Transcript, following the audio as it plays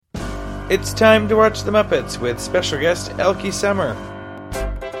It's time to watch The Muppets with special guest Elkie Summer.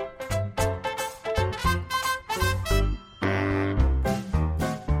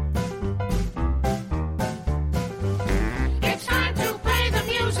 It's time to play the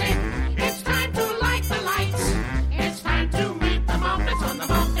music. It's time to light the lights. It's time to meet the Muppets on the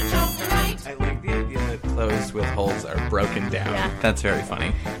Muppet Show tonight. I like the idea that clothes with holes are broken down. Yeah. That's very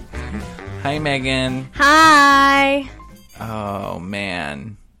funny. Hi, Megan. Hi. Oh,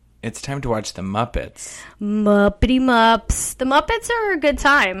 man. It's time to watch The Muppets. Muppety Mups. The Muppets are a good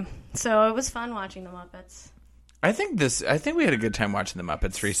time. So it was fun watching the Muppets. I think we had a good time watching The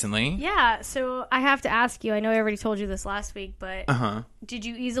Muppets recently. Yeah, so I have to ask you, I know I already told you this last week, but did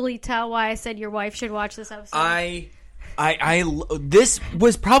you easily tell why I said your wife should watch this episode? This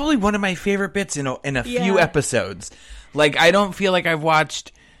was probably one of my favorite bits in a few episodes. Like, I don't feel like I've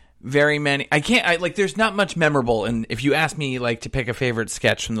watched very many. There's not much memorable. And if you ask me, like, to pick a favorite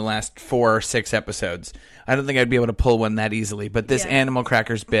sketch from the last 4 or 6 episodes, I don't think I'd be able to pull one that easily. But this Animal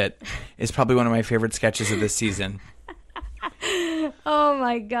Crackers bit is probably one of my favorite sketches of this season. Oh,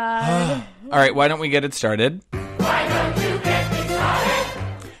 my God. All right, why don't we get it started? Why don't you get me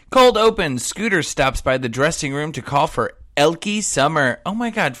started? Cold open. Scooter stops by the dressing room to call for Elkie Summer. Oh, my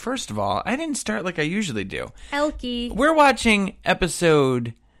God. First of all, I didn't start like I usually do. Elkie. We're watching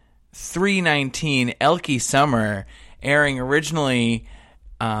episode 319, Elkie Summer, airing originally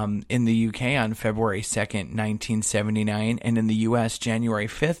in the UK on February 2nd, 1979, and in the US, January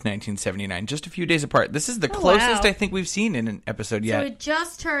 5th, 1979, just a few days apart. This is the closest I think we've seen in an episode yet. So it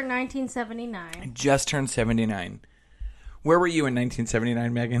just turned 1979. Just turned 79. Where were you in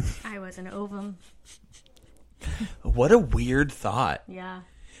 1979, Megan? I was an ovum. What a weird thought. Yeah.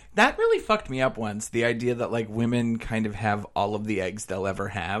 That really fucked me up once, the idea that, like, women kind of have all of the eggs they'll ever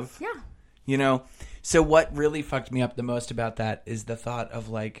have. Yeah. You know? So what really fucked me up the most about that is the thought of,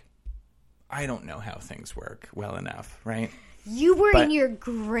 like, I don't know how things work well enough, right? You were in your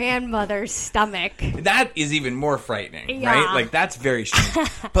grandmother's stomach. That is even more frightening, Yeah. right? Like, that's very strange.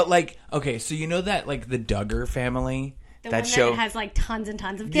 But, like, okay, so you know that, like, the Duggar family? The that one show that has, like, tons and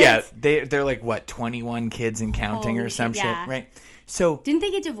tons of kids. Yeah, they're like, what, 21 kids and counting Holy or some shit, yeah. shit, right? So Didn't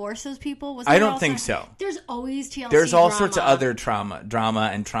they get divorced, those people? I don't think so. There's always TLC There's all drama. sorts of other drama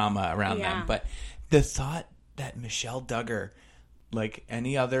around Yeah. them. But the thought that Michelle Duggar, like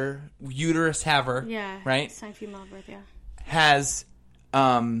any other uterus haver, Yeah. right, Sign female birth, yeah. has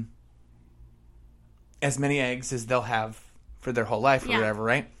as many eggs as they'll have for their whole life or whatever,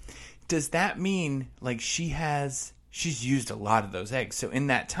 right? Does that mean, like, she's used a lot of those eggs? So in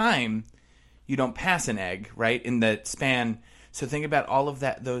that time, you don't pass an egg, right? In the span. So think about all of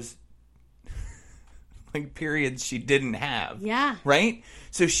those like periods she didn't have. Yeah. Right?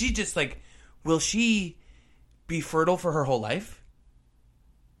 So she just, like, will she be fertile for her whole life?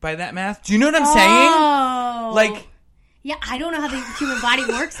 By that math? Do you know what I'm saying? Oh. Like, yeah, I don't know how the human body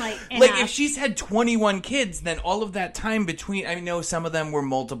works like enough. if she's had 21 kids, then all of that time between, I know some of them were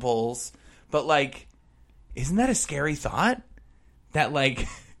multiples, but, like, isn't that a scary thought? That, like,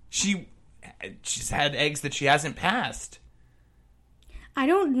 she's had eggs that she hasn't passed. I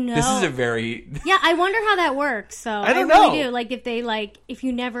don't know. This is a very... Yeah, I wonder how that works. So I don't really know. do. Like, if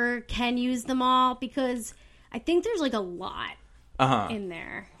you never can use them all, because I think there's, like, a lot in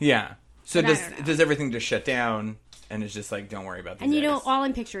there. Yeah. So But I don't know. does everything just shut down and it's just like, don't worry about these And, eggs? all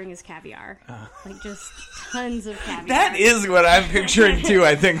I'm picturing is caviar. Like, just tons of caviar. That is what I'm picturing, too,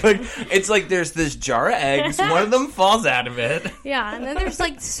 I think. Like, it's like there's this jar of eggs, one of them falls out of it. Yeah, and then there's,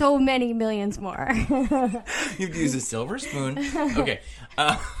 like, so many millions more. You have to use a silver spoon. Okay.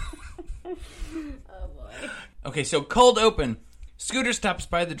 Oh, boy. Okay, so cold open. Scooter stops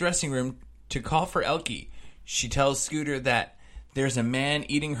by the dressing room to call for Elkie. She tells Scooter that there's a man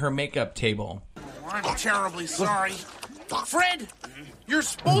eating her makeup table. I'm terribly sorry. Fred, you're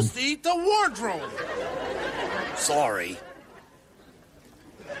supposed to eat the wardrobe. Sorry.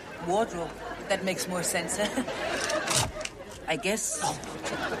 Wardrobe. That makes more sense, huh? I guess.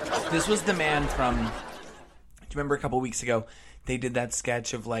 This was the man from... Do you remember a couple weeks ago, they did that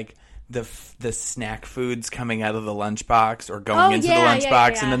sketch of, like, the snack foods coming out of the lunchbox or going into the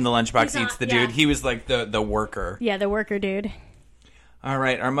lunchbox, and then the lunchbox eats the dude. He was, like, the worker. Yeah, the worker dude. All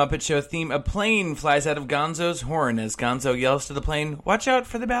right, our Muppet Show theme. A plane flies out of Gonzo's horn as Gonzo yells to the plane, "Watch out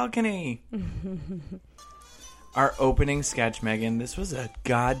for the balcony." Our opening sketch, Megan, this was a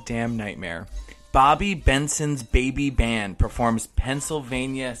goddamn nightmare. Bobby Benson's baby band performs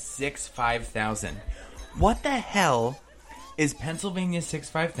Pennsylvania 6-5000. What the hell is Pennsylvania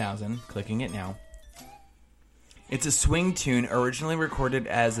 6-5000? Clicking it now. It's a swing tune originally recorded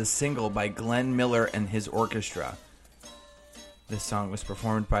as a single by Glenn Miller and his orchestra. This song was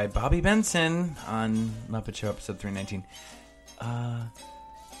performed by Bobby Benson on Muppet Show episode 319.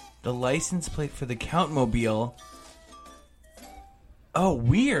 The license plate for the Countmobile. Oh,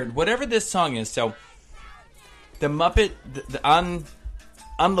 weird. Whatever this song is. So, the Muppet...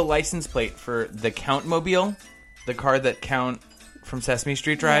 on the license plate for the Countmobile, the car that Count from Sesame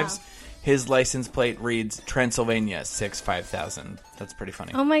Street drives, his license plate reads Transylvania 65000. That's pretty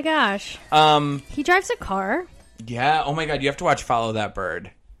funny. Oh my gosh. He drives a car? Yeah. Oh my god, you have to watch Follow That Bird.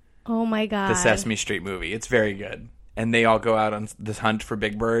 Oh my god. The Sesame Street movie. It's very good. And they all go out on this hunt for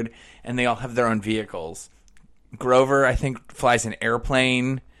Big Bird, and they all have their own vehicles. Grover, I think, flies an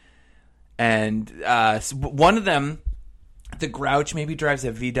airplane, and one of them, the Grouch, maybe drives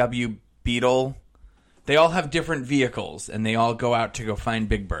a VW Beetle. They all have different vehicles, and they all go out to go find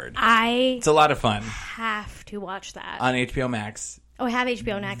Big Bird. It's a lot of fun. Have to watch that. On HBO Max. Oh, I have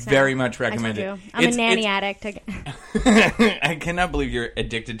HBO Max now. Very much recommended. I'm a nanny addict. I cannot believe you're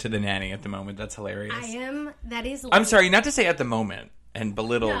addicted to The Nanny at the moment. That's hilarious. I am. That is... I'm sorry, not to say at the moment and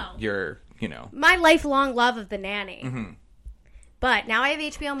belittle your, my lifelong love of The Nanny. Mm-hmm. But now I have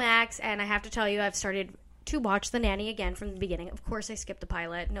HBO Max, and I have to tell you, I've started to watch The Nanny again from the beginning. Of course, I skipped the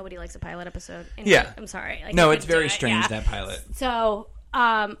pilot. Nobody likes a pilot episode. Yeah. I'm sorry. No, it's very strange, that pilot. So...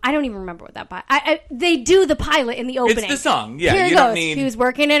 I don't even remember what that pilot... they do the pilot in the opening. It's the song. Yeah, Here you goes. don't need... He was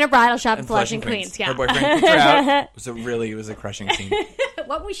working in a bridal shop in Flushing, Queens. Yeah. Her boyfriend kicked her out. It was a crushing scene.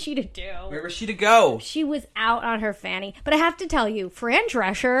 What was she to do? Where was she to go? She was out on her fanny. But I have to tell you, Fran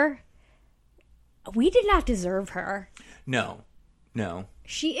Drescher, we did not deserve her. No.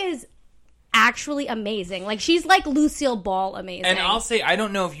 She is actually amazing. Like, she's like Lucille Ball amazing. And I'll say, I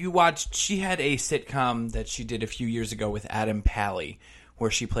don't know if you watched... She had a sitcom that she did a few years ago with Adam Pally, where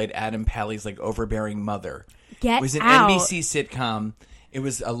she played Adam Pally's like overbearing mother. It was an NBC sitcom. It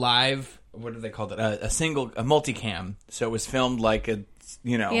was a live, what do they call it? A multicam. So it was filmed like a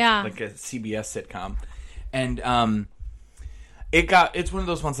like a CBS sitcom. And it's one of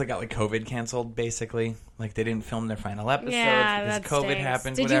those ones that got like COVID canceled basically. Like they didn't film their final episode because COVID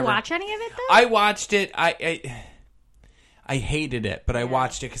happened. Did you watch any of it though? I watched it. I hated it, but I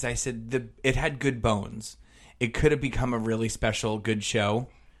watched it because I said it had good bones. It could have become a really special, good show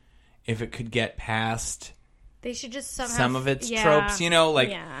if it could get past they should just somehow some of its tropes.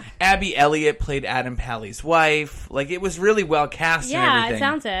 Abby Elliott played Adam Pally's wife. Like, it was really well cast and everything. Yeah, it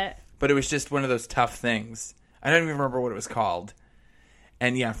sounds it. But it was just one of those tough things. I don't even remember what it was called.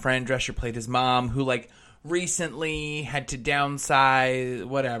 And, yeah, Fran Drescher played his mom, who, like, recently had to downsize,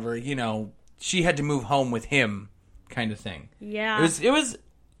 whatever. She had to move home with him kind of thing. Yeah. It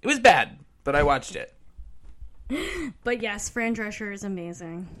was bad, but I watched it. But yes, Fran Drescher is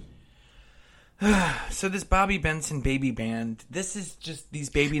amazing. So this Bobby Benson baby band, this is just these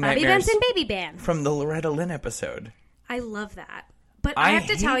baby nightmares. Bobby Benson baby band. From the Loretta Lynn episode. I love that. But I have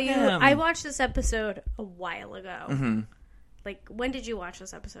to tell you, I watched this episode a while ago. Mm-hmm. Like, when did you watch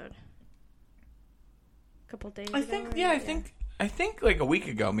this episode? A couple days ago? I think like a week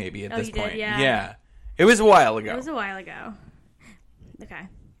ago maybe at this point. Did, yeah. Yeah. It was a while ago. Okay.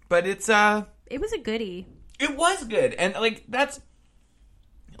 But it's it was a goodie. It was good. And like that's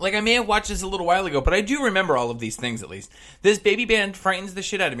like I may have watched this a little while ago, but I do remember all of these things at least. This baby band frightens the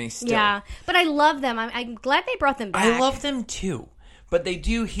shit out of me still. Yeah. But I love them. I'm glad they brought them back. I love them too. But they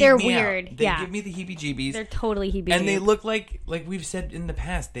do They're me weird. out. They give me the heebie-jeebies. They're totally heebie-jeebies. And they look like we've said in the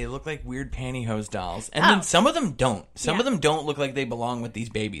past, they look like weird pantyhose dolls. And then some of them don't. Some of them don't look like they belong with these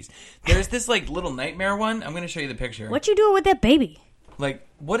babies. There's this like little nightmare one. I'm going to show you the picture. What you doing with that baby? Like,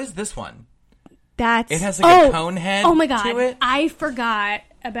 what is this one? It has like a cone head oh my God. to it. I forgot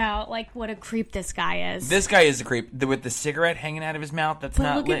about like what a creep this guy is. This guy is a creep with the cigarette hanging out of his mouth that's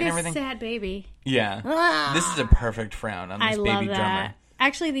not lit and everything. Look at this sad baby. Yeah. This is a perfect frown on this baby drummer.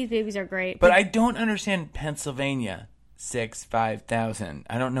 Actually, these babies are great. But I don't understand Pennsylvania 65000.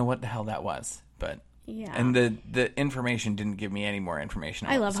 I don't know what the hell that was. But yeah. And the information didn't give me any more information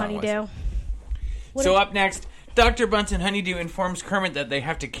on I what love the song Honeydew. So up next, Dr. Bunsen Honeydew informs Kermit that they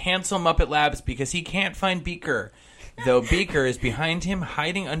have to cancel Muppet Labs because he can't find Beaker. Though Beaker is behind him,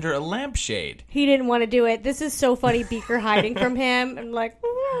 hiding under a lampshade. He didn't want to do it. This is so funny, Beaker hiding from him. And like...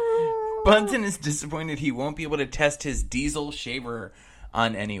 Bunsen is disappointed he won't be able to test his diesel shaver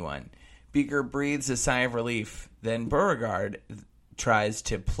on anyone. Beaker breathes a sigh of relief. Then Beauregard tries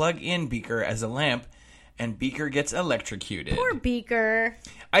to plug in Beaker as a lamp, and Beaker gets electrocuted. Poor Beaker.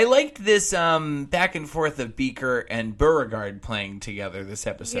 I liked this back and forth of Beaker and Beauregard playing together this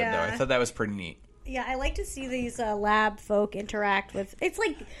episode, though. I thought that was pretty neat. Yeah, I like to see these lab folk interact with. It's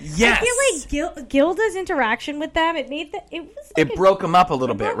like Yes. I feel like Gilda's interaction with them. It made It broke them up a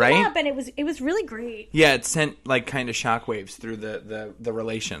little bit, right? Up, and it was really great. Yeah, it sent like kind of shockwaves through the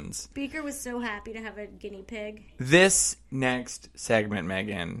relations. Beaker was so happy to have a guinea pig. This next segment,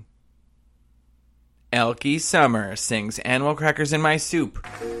 Megan. Elkie Summer sings "Animal Crackers in My Soup."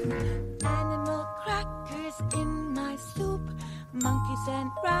 Animal crackers in my soup. Monkeys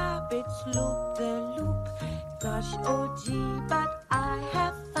and rabbits loop the loop. Gosh, oh gee, but I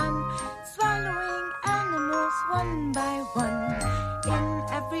have fun swallowing animals one by one. In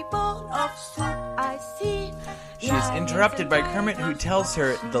every bowl of soup I see. She's interrupted by Kermit, who tells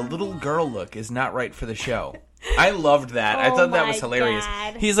her the little girl look is not right for the show. I loved that. I thought that was hilarious.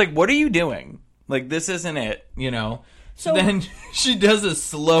 God. He's like, "What are you doing? Like, this isn't it, you know?" So then she does a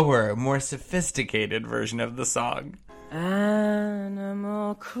slower, more sophisticated version of the song.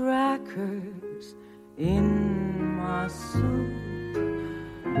 Animal crackers in my soup.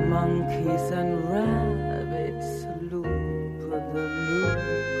 Monkeys and rabbits loop the loop.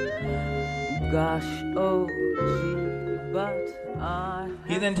 Gosh, oh gee, but I...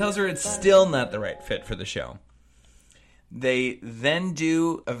 He then tells her it's still not the right fit for the show. They then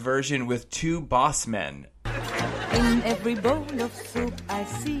do a version with two boss men. In every bowl of soup I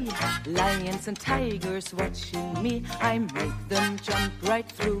see lions and tigers watching me. I make them jump right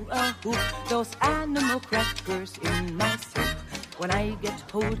through a hoop. Those animal crackers in my soup. When I get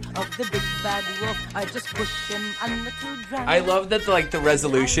hold of the big bad wolf, I just push him under to dry. I love that the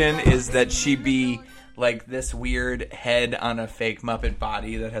resolution is that she be like this weird head on a fake Muppet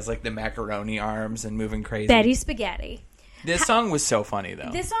body that has like the macaroni arms and moving crazy. Betty Spaghetti. This song was so funny, though.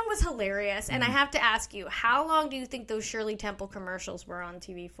 This song was hilarious, and I have to ask you, how long do you think those Shirley Temple commercials were on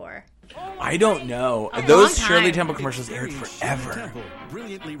TV for? I don't know. A Those long Shirley time. Temple commercials aired forever.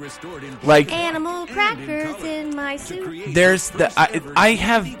 Brilliantly restored in Like, Animal crackers in my soup. there's the I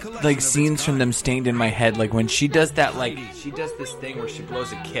have like scenes from them stained in my head. Like when she does that, like she does this thing where she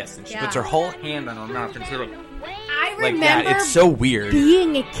blows a kiss and she puts her whole hand on her mouth and sort of I like remember that. It's so weird.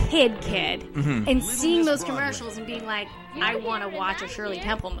 being a kid and seeing those commercials and being like, I want to watch a Shirley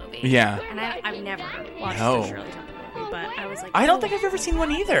Temple movie. Yeah. And I've never watched No. a Shirley Temple movie, but I was like, I don't oh, think I've ever seen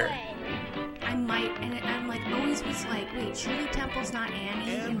one either. I might, and I'm like, always was like, wait, Shirley Temple's not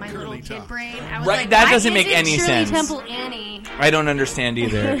Annie in my little kid brain. I was Right, like, that why doesn't make isn't any Shirley sense. Temple Annie. I don't understand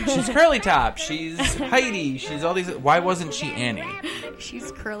either. She's Curly Top. She's Heidi. She's all these. Why wasn't she Annie?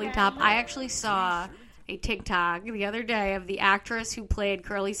 She's Curly Top. I actually saw a TikTok the other day of the actress who played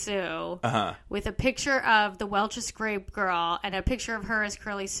Curly Sue with a picture of the Welch Scrape girl and a picture of her as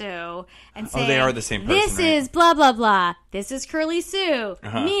Curly Sue and saying, they are the same person, This right? is blah, blah, blah. This is Curly Sue.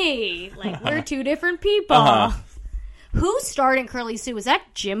 Me. Like, we're two different people. Who starred in Curly Sue? Was that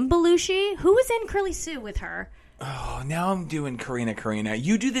Jim Belushi? Who was in Curly Sue with her? Oh, now I'm doing Karina.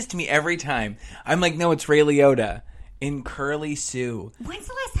 You do this to me every time. I'm like, no, it's Ray Liotta in Curly Sue. When's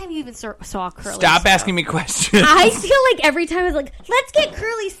the last time you even saw Curly Stop Sue? asking me questions. I feel like every time I was like, let's get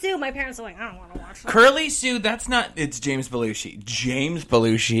Curly Sue. My parents are like, I don't want to watch that. Curly Sue, that's not... It's James Belushi. James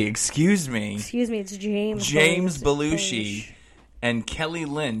Belushi, excuse me. Excuse me, it's James. James Belushi and Kelly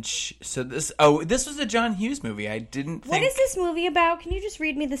Lynch. So this was a John Hughes movie. I didn't think... What is this movie about? Can you just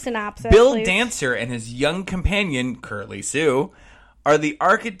read me the synopsis, Bill please? Dancer and his young companion, Curly Sue, are the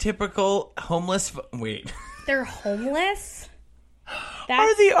archetypical homeless... Wait. They're homeless?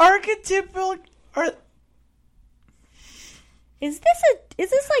 Are the archetypical... Is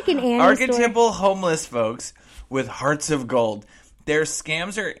this like an Annie Archetypal homeless folks with hearts of gold. Their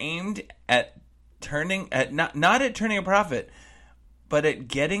scams are aimed at not at turning a profit, but at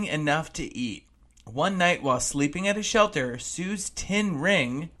getting enough to eat. One night while sleeping at a shelter, Sue's tin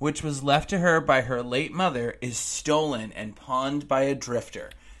ring, which was left to her by her late mother, is stolen and pawned by a drifter.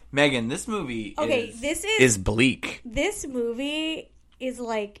 Megan, this movie is bleak. This movie is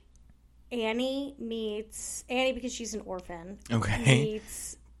like Annie because she's an orphan. Okay.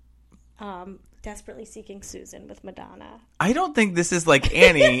 Meets Desperately Seeking Susan with Madonna. I don't think this is like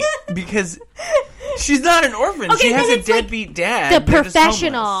Annie because she's not an orphan. Okay, she has then a it's like deadbeat dad. The They're just homeless.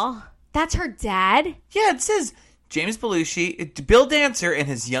 professional. That's her dad? Yeah, it says James Belushi, Bill Dancer, and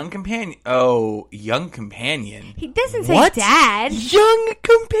his young companion. Oh, young companion. He doesn't say What? dad. Young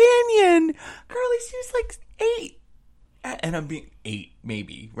companion. Curly Sue's like 8. And I'm being 8,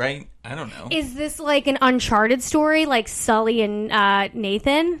 maybe, right? I don't know. Is this like an Uncharted story, like Sully and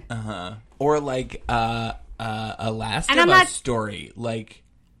Nathan? Or like a Last And of I'm Us not- story. Like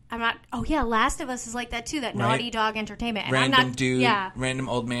I'm not. Oh yeah, Last of Us is like that too. That Naughty Dog Entertainment. And random I'm not, dude, Yeah. random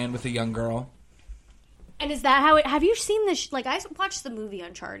old man with a young girl. And is that how it? Have you seen this? Like I watched the movie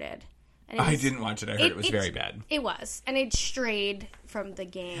Uncharted, And I didn't watch it. I heard it was very bad. It was. And it strayed from the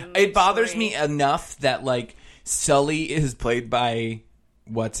game. It bothers me enough that, like, Sully is played by,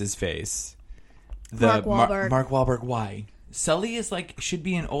 what's his face? Mark Wahlberg. Mark Wahlberg. Why? Sully is, like, should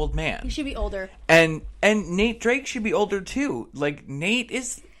be an old man. He should be older. And Nate Drake should be older, too. Like, Nate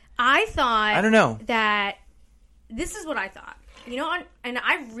is... I thought... I don't know. That... This is what I thought. You know, and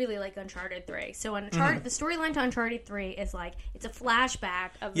I really like Uncharted 3. So Uncharted, the storyline to Uncharted 3 is like, it's a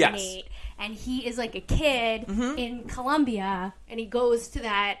flashback of Nate, and he is like a kid in Colombia, and he goes to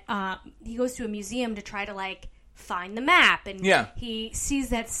a museum to try to like find the map, and he sees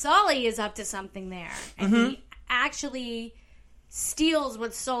that Sully is up to something there, and he actually steals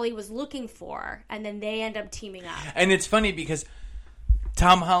what Sully was looking for, and then they end up teaming up. And it's funny because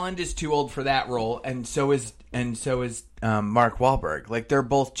Tom Holland is too old for that role, and so is Mark Wahlberg. Like, they're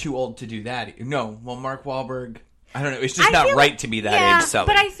both too old to do that. No, well, Mark Wahlberg, I don't know. It's just not right to be that age, Sully.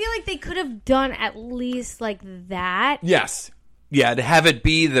 But I feel like they could have done at least like that. Yes. Yeah, to have it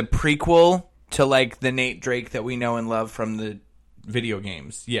be the prequel to, like, the Nate Drake that we know and love from the video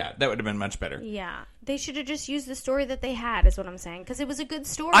games. Yeah, that would have been much better. Yeah. They should have just used the story that they had, is what I'm saying. Because it was a good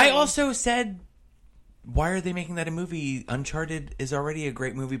story. I also said... Why are they making that a movie? Uncharted is already a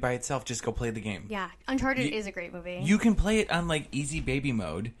great movie by itself. Just go play the game. Yeah, Uncharted is a great movie. You can play it on, like, easy baby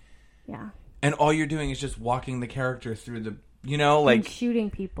mode. Yeah. And all you're doing is just walking the character through the, you know, like... And shooting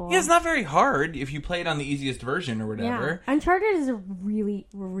people. Yeah, it's not very hard if you play it on the easiest version or whatever. Yeah. Uncharted is a really,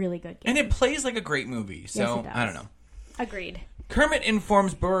 really good game. And it plays like a great movie, so yes, it does. I don't know. Agreed. Kermit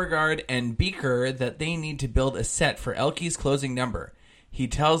informs Beauregard and Beaker that they need to build a set for Elky's closing number. He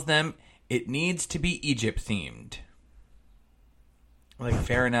tells them... It needs to be Egypt-themed. Like,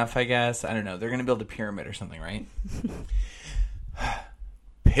 fair enough, I guess. I don't know. They're going to build a pyramid or something, right?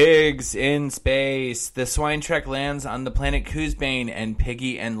 Pigs in space. The swine trek lands on the planet Kuzbane, and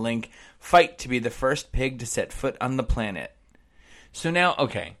Piggy and Link fight to be the first pig to set foot on the planet. So now,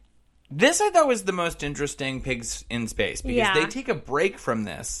 okay. This I thought was the most interesting Pigs in Space, because they take a break from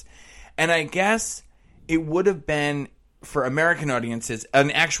this. And I guess it would have been... for American audiences,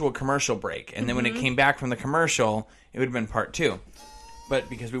 an actual commercial break. And then when it came back from the commercial, it would have been part 2. But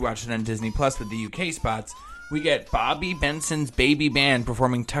because we watched it on Disney Plus with the UK spots, we get Bobby Benson's baby band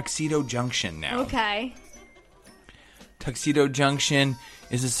performing Tuxedo Junction now. Okay. Tuxedo Junction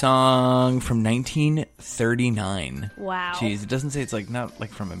is a song from 1939. Wow. Jeez, it doesn't say it's like not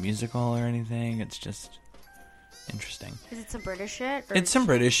like from a musical or anything. It's just interesting. Is it some British shit? It's some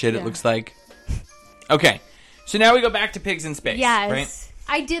British shit, it looks like. Okay. So now we go back to Pigs in Space, yes. right?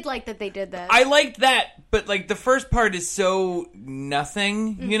 I did like that they did this. I liked that, but, like, the first part is so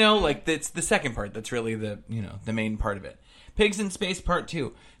nothing, you know? Like, it's the second part that's really the, you know, the main part of it. Pigs in Space Part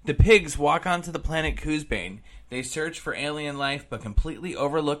 2. The pigs walk onto the planet Kuzbane. They search for alien life, but completely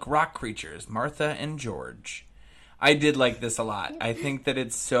overlook rock creatures, Martha and George. I did like this a lot. I think that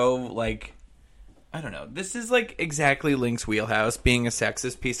it's so, like... I don't know. This is, like, exactly Link's wheelhouse, being a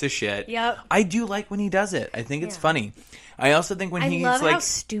sexist piece of shit. Yep. I do like when he does it. I think it's funny. I also think when he's, like... I love how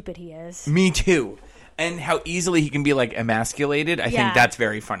stupid he is. Me too. And how easily he can be, like, emasculated. I think that's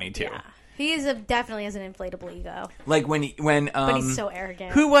very funny, too. Yeah. He is definitely has an inflatable ego. Like, but he's so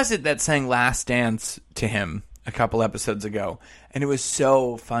arrogant. Who was it that sang Last Dance to him a couple episodes ago? And it was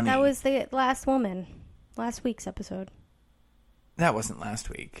so funny. That was the last woman. Last week's episode. That wasn't last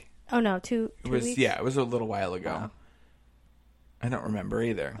week. Oh, no, two weeks? Yeah, it was a little while ago. Oh. I don't remember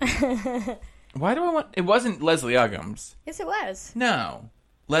either. Why do I want... It wasn't Leslie Uggams. Yes, it was. No.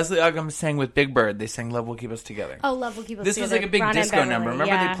 Leslie Uggams sang with Big Bird. They sang Love Will Keep Us Together. Oh, Love Will Keep Us This Together. was like a big Ron disco number.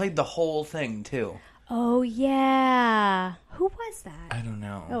 Remember, they played the whole thing, too. Oh, yeah. Who was that? I don't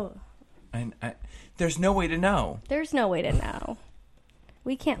know. Oh. There's no way to know. There's no way to know.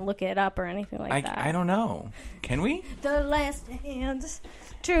 We can't look it up or anything like that. I don't know. Can we? The last dance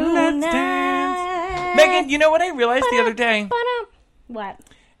tonight. Megan, you know what I realized the other day? What?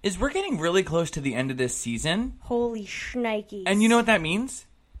 Is we're getting really close to the end of this season. Holy shnikes. And you know what that means?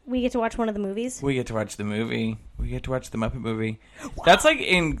 We get to watch one of the movies? We get to watch the movie. We get to watch the Muppet movie. Wow. That's like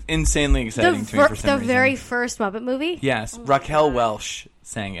insanely exciting to me for some reason. The very first Muppet movie? Yes. Raquel Welch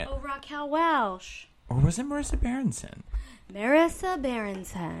sang it. Oh, Raquel Welch. Or was it Marissa Berenson? Marissa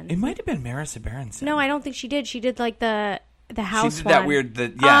Berenson. It might have been Marissa Berenson. No, I don't think she did. She did like the house She did one. that weird...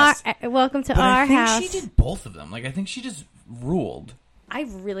 yes. Welcome to but our house. I think she did both of them. Like, I think she just ruled. I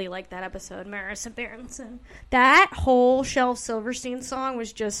really liked that episode, Marissa Berenson. That whole Shel Silverstein song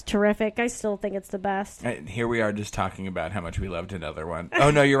was just terrific. I still think it's the best. Here we are just talking about how much we loved another one.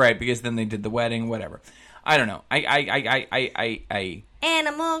 Oh, no, you're right, because then they did the wedding, whatever. I don't know. I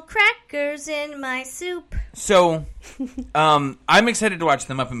Animal crackers in my soup. So, I'm excited to watch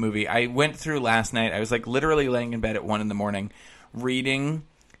the Muppet movie. I went through last night. I was like literally laying in bed at 1 a.m, reading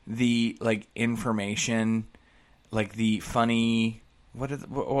the like information, like the funny what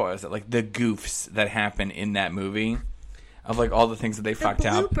was it, like the goofs that happen in that movie, of like all the things that they fucked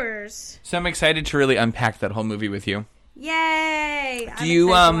up. Bloopers. So I'm excited to really unpack that whole movie with you. Yay! Do you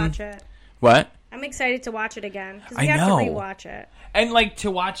excited to watch it. What? I'm excited to watch it again because I we have know. to rewatch it. And like to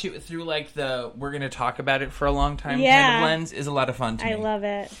watch it through like the we're going to talk about it for a long time kind Yeah. of lens is a lot of fun to me. I love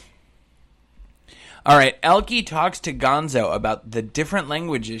it. All right, Elkie talks to Gonzo about the different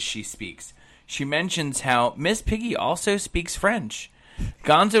languages she speaks. She mentions how Miss Piggy also speaks French.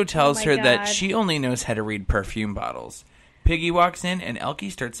 Gonzo tells my her that God. she only knows how to read perfume bottles. Piggy walks in and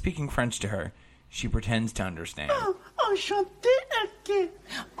Elkie starts speaking French to her. She pretends to understand. Enchantée, Elke.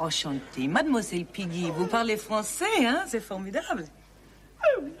 Enchantée. Mademoiselle Piggy, vous parlez français, hein? C'est formidable.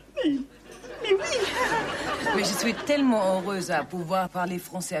 Oui. Mais je suis tellement heureuse à pouvoir parler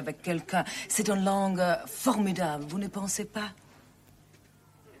français avec quelqu'un. C'est une langue formidable, vous ne pensez pas?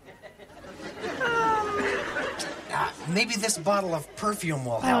 Maybe this bottle of perfume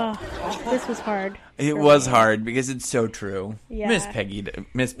will help. This was hard. It was hard because it's so true. Yeah. Miss Piggy. No,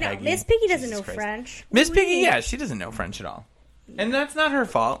 Miss Piggy doesn't Jesus know Christ. French. Miss Piggy, yeah, she doesn't know French at all. And that's not her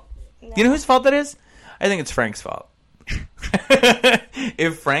fault. You know whose fault that is? I think it's Frank's fault.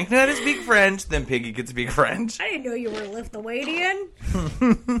 If Frank knew how to speak French, then Piggy could speak French. I didn't know you were Lithuanian.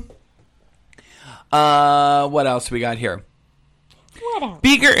 What else we got here? What else?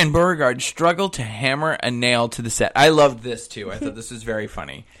 Beaker and Beauregard struggle to hammer a nail to the set. I loved this too. I thought this was very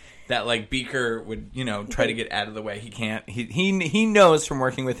funny. That like Beaker would, try to get out of the way. He can't. He knows from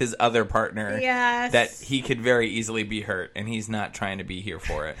working with his other partner Yes. that he could very easily be hurt, and he's not trying to be here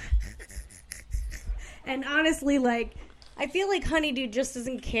for it. And honestly, like, I feel like Honeydew just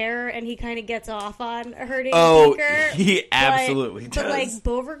doesn't care, and he kind of gets off on hurting Oh, Beaker. he absolutely But does. like,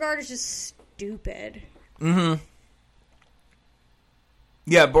 Beauregard is just stupid.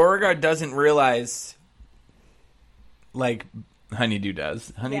 Yeah, Beauregard doesn't realize like Honeydew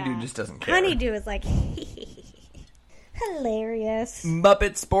does. Honeydew Yeah. just doesn't care. Honeydew is like, hilarious.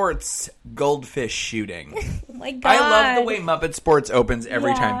 Muppet Sports goldfish shooting. Oh my God. I love the way Muppet Sports opens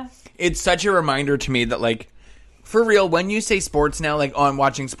every Yeah. time. It's such a reminder to me that, like, for real, when you say sports now, like, oh, I'm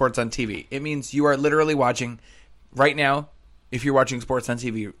watching sports on TV, it means you are literally watching, right now, if you're watching sports on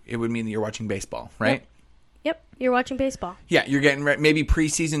TV, it would mean that you're watching baseball, right? Yep, you're watching baseball. Yeah, you're getting maybe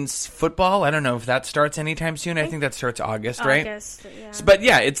preseason football. I don't know if that starts anytime soon. I think that starts August, right? August, yeah. But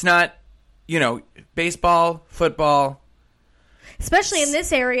yeah, it's not, baseball, football. Especially in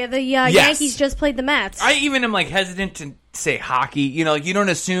this area, the Yankees just played the Mets. I even am like hesitant to say hockey. You don't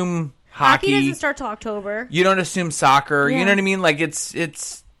assume hockey. Hockey doesn't start till October. You don't assume soccer. You Yeah. know what I mean? Like it's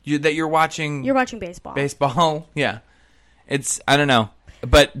that you're watching You're watching baseball. baseball. Yeah, I don't know,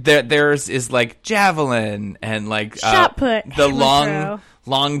 but theirs is like javelin and like Shot put, the hammer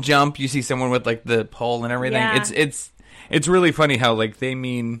long jump. You see someone with like the pole and everything. Yeah. It's really funny how like they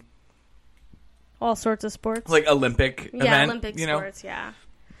mean All sorts of sports. like Olympic Yeah, event. Olympic sports, yeah.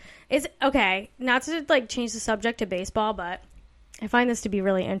 Is okay, not to like change the subject to baseball, but I find this to be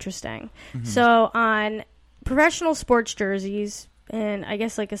really interesting. Mm-hmm. So on professional sports jerseys, and I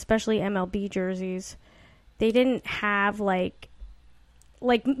guess like especially MLB jerseys, they didn't have like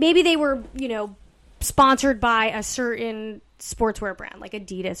maybe they were, sponsored by a certain sportswear brand, like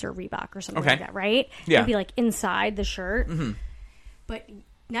Adidas or Reebok or something Okay. like that, right? Yeah. It'd be like inside the shirt. Mm-hmm. But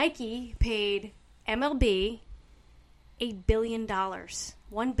Nike paid MLB $1 billion,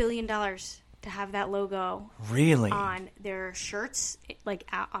 $1 billion to have that logo Really? on their shirts, like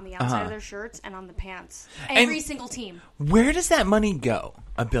on the outside of their shirts and on the pants. Every single team. Where does that money go?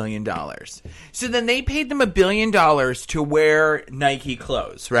 $1 billion. So then they paid them $1 billion to wear Nike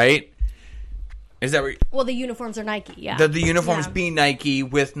clothes, right? Is that what Well, the uniforms are Nike, yeah. the uniforms Yeah. be Nike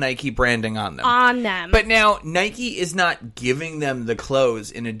with Nike branding on them? on them. But now Nike is not giving them the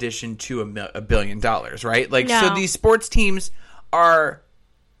clothes in addition to $1 billion, right? Like, so No. these sports teams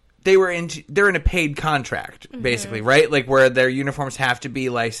they're in a paid contract, basically, right? Like where their uniforms have to be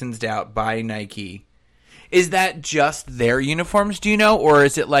licensed out by Nike. Is that just their uniforms? Do you know, or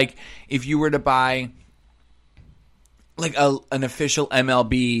is it like if you were to buy like an official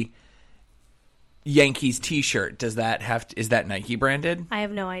MLB Yankees T-shirt, does that is that Nike branded? I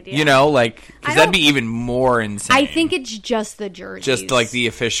have no idea. Like, because I that'd don't- be even more insane. I think it's just the jerseys. just like the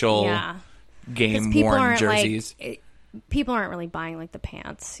official Yeah. 'Cause game people worn aren't jerseys. people aren't really buying like the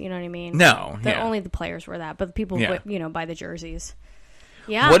pants, you know what I mean? No, They're yeah. only the players wear that, but the people Yeah. buy the jerseys.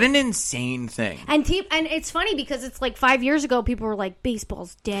 Yeah. What an insane thing. And it's funny because it's like 5 years ago, people were like,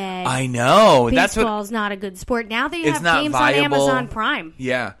 baseball's dead. I know. Baseball's not a good sport. Now they It's have not games viable. on Amazon Prime.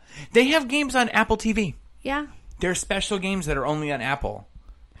 Yeah. They have games on Apple TV. Yeah. They're special games that are only on Apple.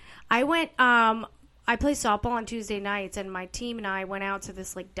 I went, I play softball on Tuesday nights, and my team and I went out to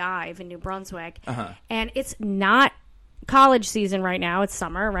this like dive in New Brunswick. And it's not college season right now. It's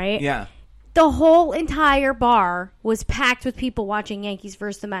summer, right? Yeah. The whole entire bar was packed with people watching Yankees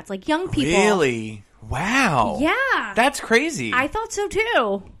versus the Mets, like young people. Really? Wow. Yeah. That's crazy. I thought so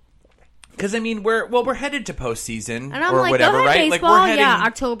too. Because I mean, we're headed to postseason And I'm or like, whatever, go ahead, right? baseball. Like we're heading. Yeah,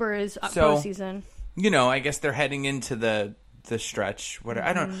 October is postseason. You know, I guess they're heading into the stretch. Whatever.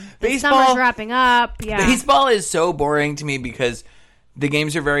 I don't know. The Baseball. summer's wrapping up. Yeah. Baseball is so boring to me because the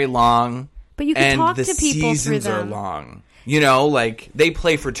games are very long. But you can and talk the to people through seasons are them. long. You know, like they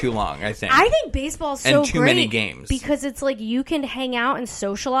play for too long. I think. I think baseball's so and too great many games because it's like you can hang out and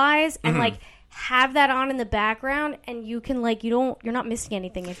socialize and like have that on in the background, and you can like you're not missing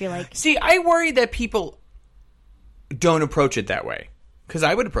anything if you're like. See, I worry that people don't approach it that way. Because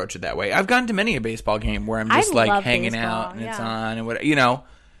I would approach it that way. I've gone to many a baseball game where I'm just I like love hanging baseball, out and it's yeah. on and what, you know.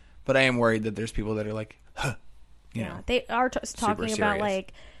 But I am worried that there's people that are like, huh, you know. They are talking about serious.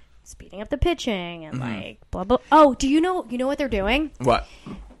 like speeding up the pitching and like blah blah. Oh, do you know what they're doing? What?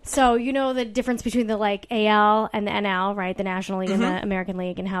 So you know the difference between the like AL and the NL, right? The National League and the American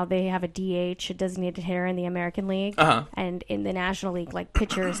League, and how they have a DH, a designated hitter, in the American League, and in the National League, like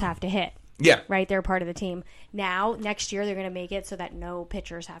pitchers have to hit. Yeah. Right, they're part of the team. Now, next year, they're going to make it so that no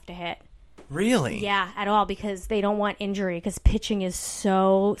pitchers have to hit. Really? Yeah, at all, because they don't want injury, because pitching is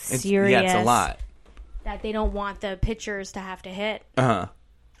so serious. Yeah, it's a lot. That they don't want the pitchers to have to hit.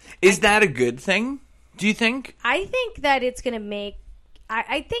 Is that a good thing, do you think? I think that it's going to make...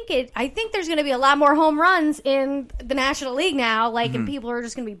 I think there's going to be a lot more home runs in the National League now, like, and people are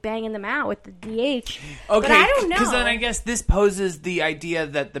just going to be banging them out with the DH. Okay, but I don't know. because then I guess this poses the idea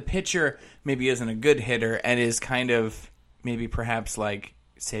that the pitcher maybe isn't a good hitter and is kind of maybe perhaps like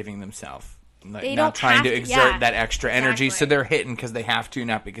saving themselves. Like They not don't trying have to to- exert yeah, that extra energy, so exactly. they're hitting because they have to,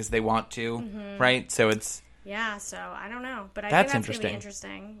 not because they want to, right? So it's Yeah, so I don't know. But I That's think that's going to be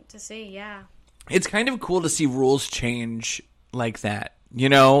interesting. interesting to see, yeah. it's kind of cool to see rules change like that. You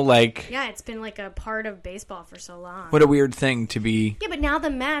know, like Yeah, it's been like a part of baseball for so long. what a weird thing to be. Yeah, but now the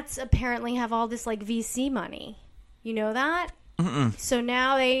Mets apparently have all this like VC money. You know that? So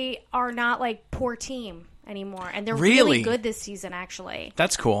now they are not like poor team anymore, and they're Really? really good this season. Actually,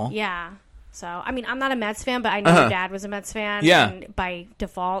 That's cool. yeah. So I mean, I'm not a Mets fan, but I know your dad was a Mets fan. Yeah. And by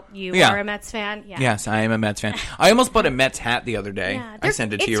default, you Yeah. are a Mets fan. Yeah. Yes, I am a Mets fan. I almost bought a Mets hat the other day. Yeah. I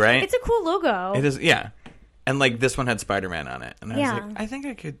sent it to you, right? It's a cool logo. It is, yeah. And like this one had Spider-Man on it, and I Yeah. was like, I think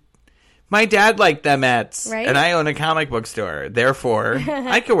I could. My dad liked the Mets, Right? and I own a comic book store. Therefore,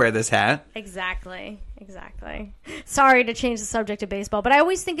 I could wear this hat. Exactly. Sorry to change the subject of baseball, but I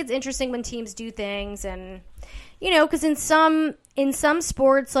always think it's interesting when teams do things, and you know, because in some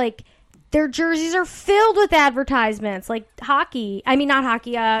sports, like their jerseys are filled with advertisements, like hockey. I mean, not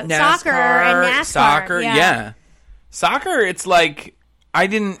hockey, soccer and NASCAR. Soccer, yeah. Soccer, it's like I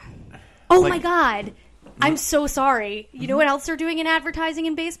didn't. Oh like- my god, I'm so sorry. You know what else they're doing in advertising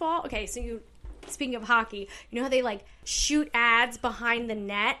in baseball? Okay, so speaking of hockey, you know how they like shoot ads behind the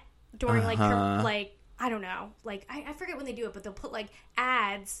net during like I don't know, like I forget when they do it, but they'll put like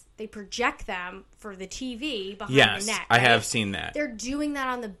ads. They project them for the TV behind Yes, the net. I right? have seen that. They're doing that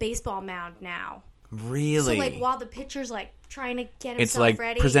on the baseball mound now. Really? So like while the pitcher's like trying to get himself it's like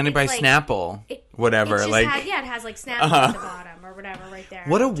ready, presented by it's, like, Snapple, it- whatever. it just Like it has like Snapple at the bottom or whatever right there.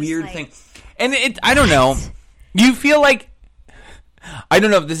 what a Just, weird like- thing. And I don't know. You feel like I don't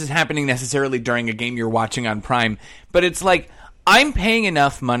know if this is happening necessarily during a game you're watching on Prime, but it's like I'm paying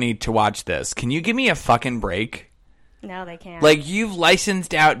enough money to watch this. Can you give me a fucking break? No, they can't. Like you've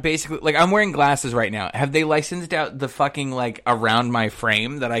licensed out basically like I'm wearing glasses right now. Have they licensed out the fucking like around my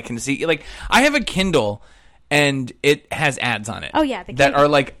frame that I can see? Like I have a Kindle and it has ads on it. Oh, yeah, the that Kindle. are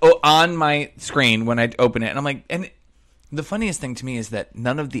like on my screen when I open it, and I'm like, and the funniest thing to me is that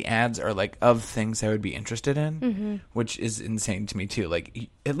none of the ads are like of things I would be interested in, which is insane to me too. Like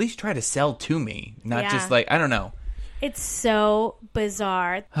at least try to sell to me, not Yeah. just like I don't know. It's so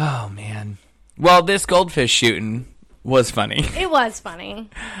bizarre. Oh man. Well, this goldfish shooting was funny. It was funny.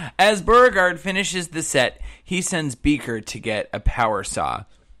 As Beauregard finishes the set, he sends Beaker to get a power saw.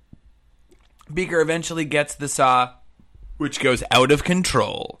 Beaker eventually gets the saw, which goes out of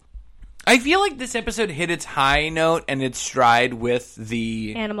control. I feel like this episode hit its high note and its stride with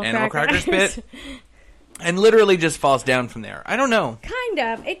the Animal Crackers Crackers. bit. And literally just falls down from there. I don't know. Kind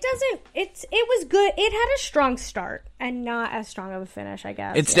of. It was good. It had a strong start and not as strong of a finish, I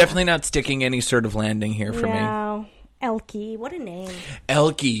guess. It's definitely not sticking any sort of landing here for me. No. Elkie. What a name.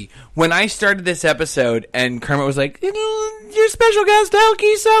 Elkie. When I started this episode and Kermit was like, your special guest,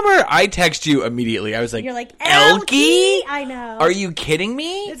 Elkie Summer, I text you immediately. I was like, You're like, Elkie? I know. Are you kidding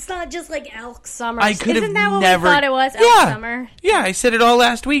me? It's not just like Elk Summer. I could have Isn't that what never... we thought it was? Elk Summer. Yeah, I said it all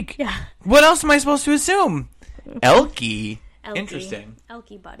last week. Yeah. What else am I supposed to assume? Elkie. Interesting.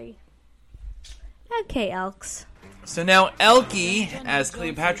 Elkie, buddy. Okay, Elks. So now Elkie, as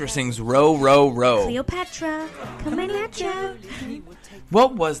Cleopatra sings Row, Row, Row. Cleopatra, coming at ya.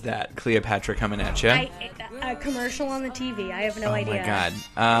 What was that, Cleopatra coming at ya? A commercial on the TV. I have no idea. Oh my god.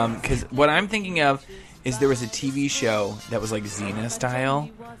 Because what I'm thinking of is there was a TV show that was like Xena style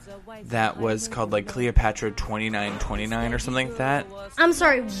that was called like Cleopatra 2929 or something like that. I'm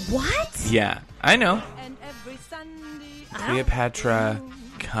sorry, what? Yeah, I know. Cleopatra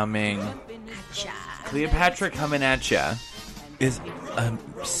coming... Cleopatra Coming At Ya is a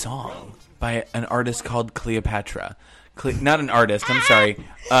song by an artist called Cleopatra. Not an artist, I'm sorry.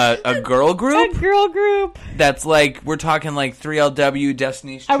 A girl group? A girl group. That's like, we're talking like 3LW,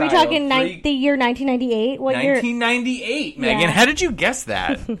 Destiny's Child. Are we talking the year 1998? What 1998, Megan. Yeah. How did you guess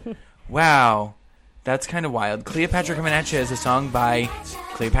that? Wow. That's kind of wild. Cleopatra Coming At Ya is a song by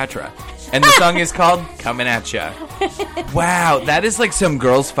Cleopatra. And the song is called Coming At Ya. Wow, that is like some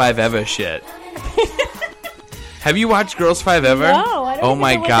Girls 5 Eva shit. Have you watched Girls 5 Ever? No, I don't Oh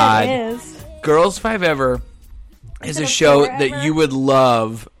my know what god. that is. Girls 5 Ever is a show that you would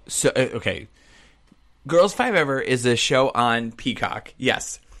love. So okay. Girls 5 Ever is a show on Peacock.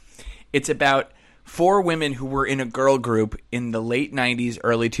 Yes. It's about 4 women who were in a girl group in the late 90s,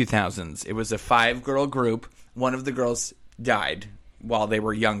 early 2000s. It was a 5-girl group. One of the girls died while they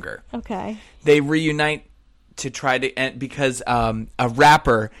were younger. Okay. They reunite to try to, because a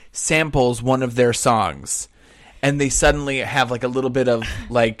rapper samples one of their songs, and they suddenly have like a little bit of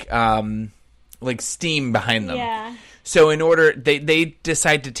like steam behind them. Yeah. So in order, they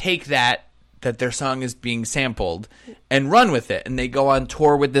decide to take that their song is being sampled and run with it, and they go on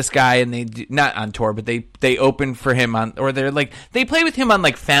tour with this guy, and not on tour, but they open for him on, or they play with him on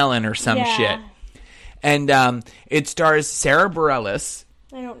like Fallon or some shit. And it stars Sarah Bareilles.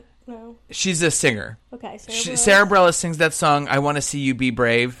 I don't know. She's a singer. Okay, Sarah Bareilles sings that song, I Want to See You Be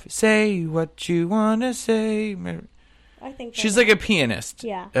Brave. Say what you want to say. I think she's like a pianist.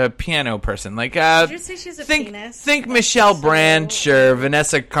 Yeah. A piano person. Like, Did you say she's a pianist? Think Michelle Branch or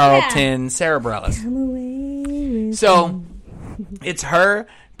Vanessa Carlton, Sarah Bareilles. So, it's her,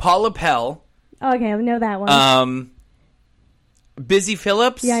 Paula Pell. Okay, I know that one. Busy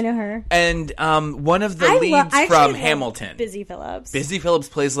Phillips. Yeah, I know her. And one of the leads from Hamilton. Busy Phillips. Busy Phillips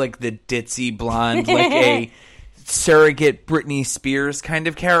plays like the ditzy blonde, like a surrogate Britney Spears kind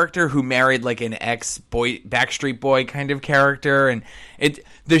of character who married like an Backstreet Boy kind of character. And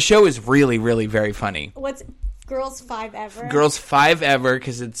the show is really, really very funny. What's Girls 5 Ever? Girls 5 Ever,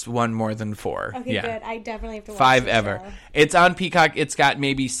 because it's one more than 4. Okay, good. I definitely have to watch 5 this Ever. show. It's on Peacock. It's got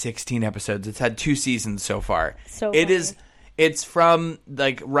maybe 16 episodes. It's had 2 seasons so far. It's from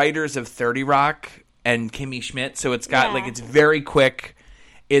like writers of 30 Rock and Kimmy Schmidt, so it's got like, it's very quick.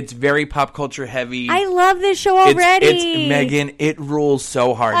 It's very pop culture heavy. I love this show already. It's Megan, it rules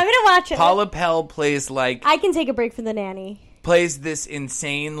so hard. I'm gonna watch it. Paula Pell plays like, I can take a break from the nanny. Plays this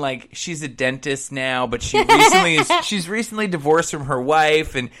insane, like, she's a dentist now, but she's recently divorced from her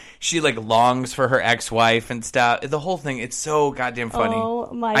wife, and she like longs for her ex-wife and stuff. The whole thing, it's so goddamn funny.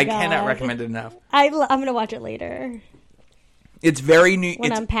 Oh my god. I cannot recommend it enough. I'm gonna watch it later. It's very new.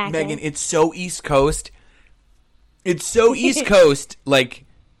 When I'm packing. Megan, it's so East Coast. It's so East Coast, like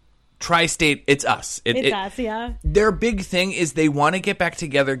tri-state. It's us. It's us, yeah. Their big thing is they want to get back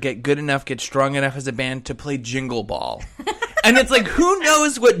together, get good enough, get strong enough as a band to play Jingle Ball. And it's like, who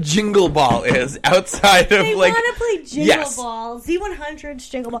knows what Jingle Ball is outside of they like... They want to play Jingle Ball. Z100's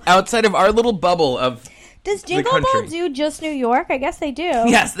Jingle Ball. Outside of our little bubble of Does Jingle Ball do just New York? I guess they do.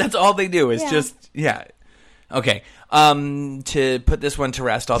 Yes, that's all they do is Okay. To put this one to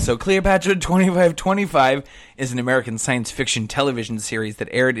rest, also, Cleopatra 2525 is an American science fiction television series that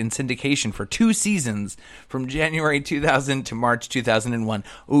aired in syndication for 2 seasons from January 2000 to March 2001.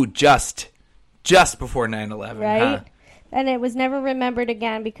 Ooh, just before 9/11. Right? Huh? And it was never remembered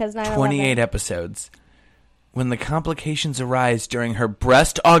again because 9/11. 28 episodes. When the complications arise during her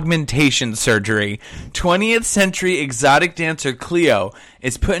breast augmentation surgery, 20th century exotic dancer Cleo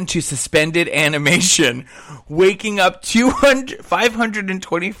is put into suspended animation, waking up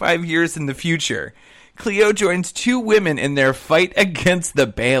 525 years in the future. Cleo joins 2 women in their fight against the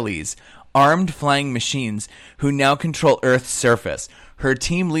Baileys, armed flying machines who now control Earth's surface. Her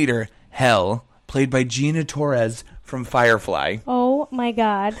team leader, Hel, played by Gina Torres from Firefly, Oh my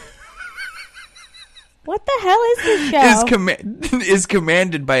god. What the hell is this show? is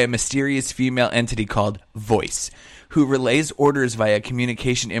commanded by a mysterious female entity called Voice, who relays orders via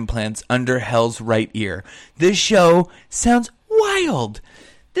communication implants under Hel's right ear. This show sounds wild.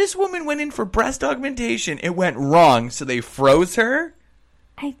 This woman went in for breast augmentation. It went wrong, so they froze her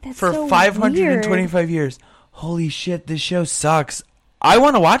That's for so 525 weird. years. Holy shit, this show sucks. I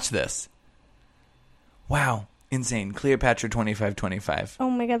want to watch this. Wow, insane. Cleopatra 2525. Oh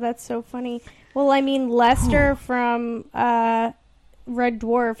my god, that's so funny. Well, I mean, Lester from Red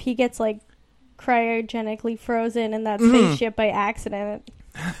Dwarf, he gets like cryogenically frozen in that spaceship by accident.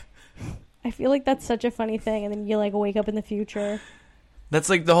 I feel like that's such a funny thing, and then you like wake up in the future. That's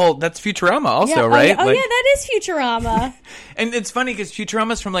like that's Futurama also, Yeah, right? Oh, Like- yeah, that is Futurama. And it's funny because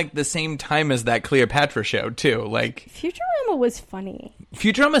Futurama's from like the same time as that Cleopatra show too. Like Futurama was funny.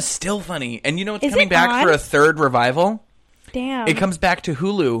 Futurama's still funny, and you know it's Is coming it back on? for a third revival. Damn. It comes back to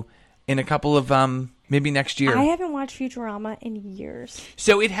Hulu in a couple of maybe next year. I haven't watched Futurama in years.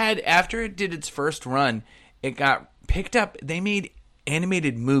 So it had, after it did its first run, it got picked up. They made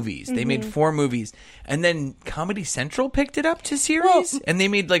animated movies. They made 4 movies, and then Comedy Central picked it up to series, and they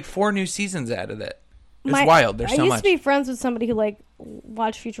made like 4 new seasons out of it. It's wild. There's so I used much. to be friends with somebody who like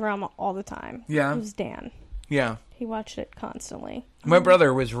watched Futurama all the time. Yeah. It was Dan. Yeah. He watched it constantly. My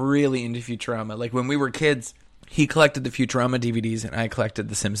brother was really into Futurama. Like when we were kids, he collected the Futurama DVDs and I collected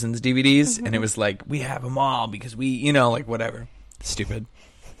the Simpsons DVDs. And it was like, we have them all because we, like whatever. Stupid.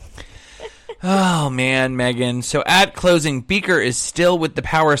 Oh, man, Megan. So at closing, Beaker is still with the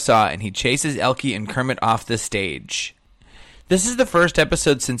power saw and he chases Elkie and Kermit off the stage. This is the first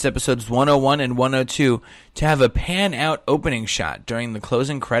episode since episodes 101 and 102 to have a pan-out opening shot during the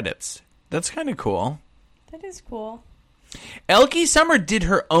closing credits. That's kind of cool. That is cool. Elkie Summer did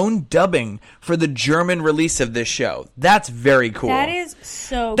her own dubbing for the German release of this show. That's very cool. That is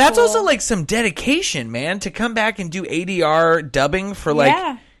so That's cool. also like some dedication, man, to come back and do ADR dubbing for like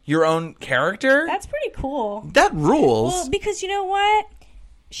Yeah. your own character. That's pretty cool. That rules. Well, because you know what?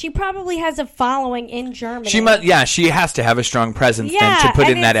 She probably has a following in Germany. She must, yeah, she has to have a strong presence then to put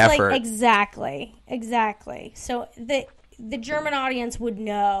and in that it's like, effort. Exactly. So the German audience would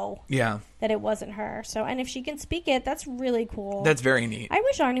know Yeah, that it wasn't her. So, and if she can speak it, that's really cool. that's very neat. I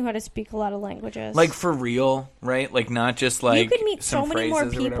wish I knew how to speak a lot of languages. Like for real, right? Like not just like you could meet some so many more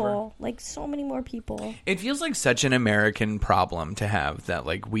phrases or whatever. people. Like so many more people. It feels like such an American problem to have that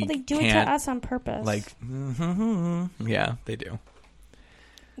like we They do can't it to us on purpose. like yeah, they do.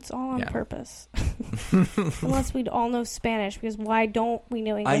 It's all on Yeah. purpose. Unless we'd all know Spanish, because why don't we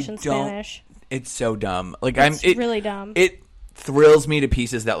know English and don't- Spanish? It's so dumb. Like It's really dumb. It thrills me to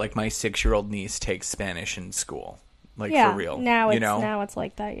pieces that like my 6-year-old niece takes Spanish in school. Like Yeah, for real. now you it's know? now it's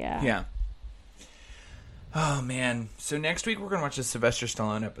like that. Yeah. Yeah. Oh man. So next week we're gonna watch a Sylvester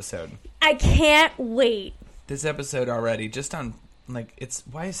Stallone episode. I can't wait. This episode already, just on like it's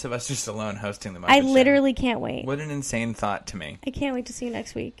why is Sylvester Stallone hosting the Muppet I Show? literally can't wait. What an insane thought to me. I can't wait to see you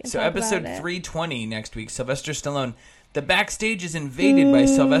next week. And So talk episode about it. 320 next week, Sylvester Stallone. The backstage is invaded by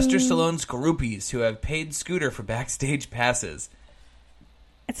Sylvester Stallone's groupies who have paid Scooter for backstage passes.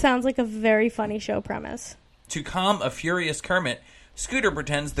 It sounds like a very funny show premise. To calm a furious Kermit, Scooter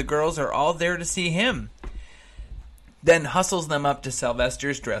pretends the girls are all there to see him. Then hustles them up to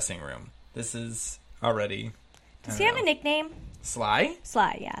Sylvester's dressing room. This is already... Does he have a nickname? Sly?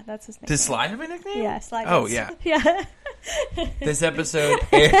 Sly, yeah, that's his name. Does Sly have a nickname? Yeah, Sly. Oh, does. yeah. Yeah. This episode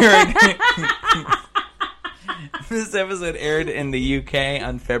aired... This episode aired in the UK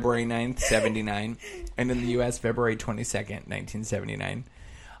on February 9th, 79, and in the US, February 22nd, 1979.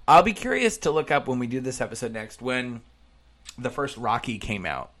 I'll be curious to look up when we do this episode next when the first Rocky came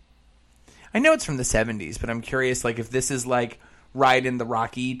out. I know it's from the 70s, but I'm curious like if this is like ride in the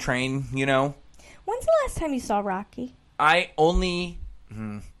Rocky train, you know? When's the last time you saw Rocky? I only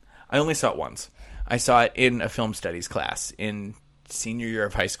saw it once. I saw it in a film studies class in senior year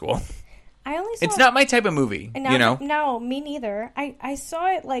of high school. I only saw It's it- not my type of movie, and you know? No, me neither. I saw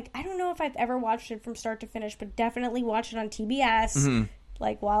it, like, I don't know if I've ever watched it from start to finish, but definitely watched it on TBS,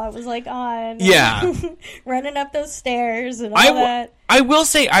 like, while it was, like, on. Mm-hmm. Yeah. Running up those stairs and all that. I will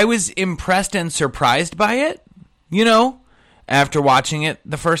say I was impressed and surprised by it, you know, after watching it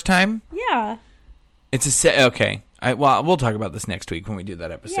the first time. Yeah. It's okay. Well, we'll talk about this next week when we do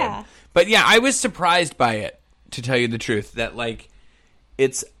that episode. Yeah. But yeah, I was surprised by it, to tell you the truth, that, like,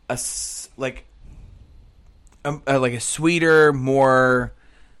 it's a sweeter, more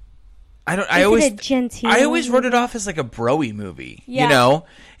I always wrote it off as like a bro-y movie. Yeah. You know,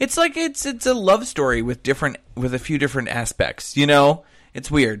 it's like it's a love story with a few different aspects. You know, it's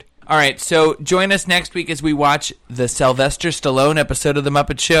weird. All right, so join us next week as we watch the Sylvester Stallone episode of The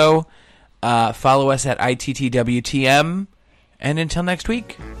Muppet Show. Follow us at ITTWTM, and until next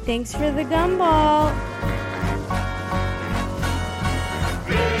week. Thanks for the gumball.